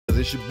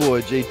It's your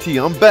boy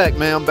JT. I'm back,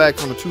 man. I'm back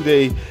from a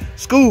 2-day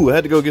school. I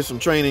had to go get some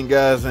training,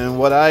 guys, and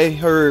what I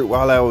heard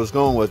while I was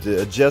going was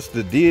the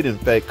adjuster did in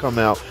fact come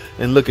out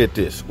and look at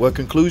this. What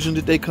conclusion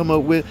did they come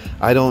up with?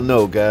 I don't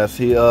know, guys.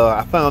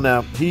 I found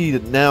out he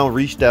now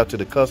reached out to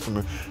the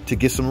customer to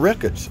get some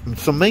records,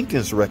 some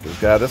maintenance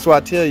records, guys. That's why I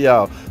tell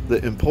y'all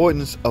the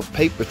importance of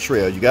paper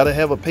trail. You got to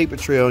have a paper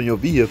trail on your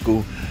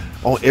vehicle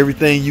on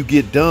everything you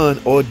get done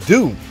or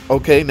do.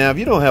 Okay, now if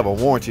you don't have a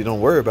warranty,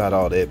 don't worry about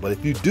all that, but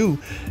if you do,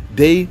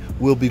 they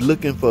will be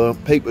looking for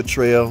paper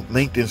trail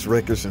maintenance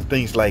records and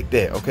things like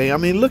that. Okay, I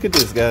mean, look at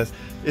this, guys.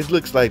 It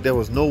looks like there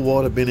was no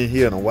water been in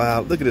here in a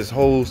while. Look at this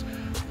hose,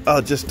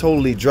 just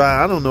totally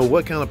dry. I don't know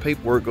what kind of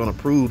paperwork gonna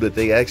prove that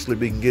they actually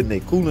been getting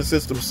a cooling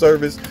system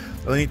service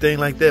or anything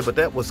like that, but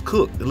that was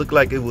cooked. It looked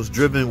like it was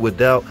driven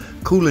without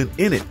coolant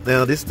in it.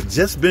 Now this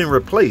just been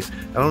replaced.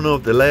 I don't know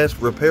if the last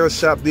repair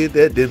shop did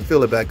that, didn't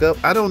fill it back up.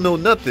 I don't know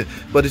nothing,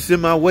 but it's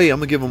in my way. I'm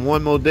gonna give them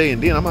one more day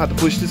and then I'm gonna have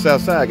to push this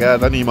outside,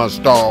 guys. I need my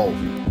stall.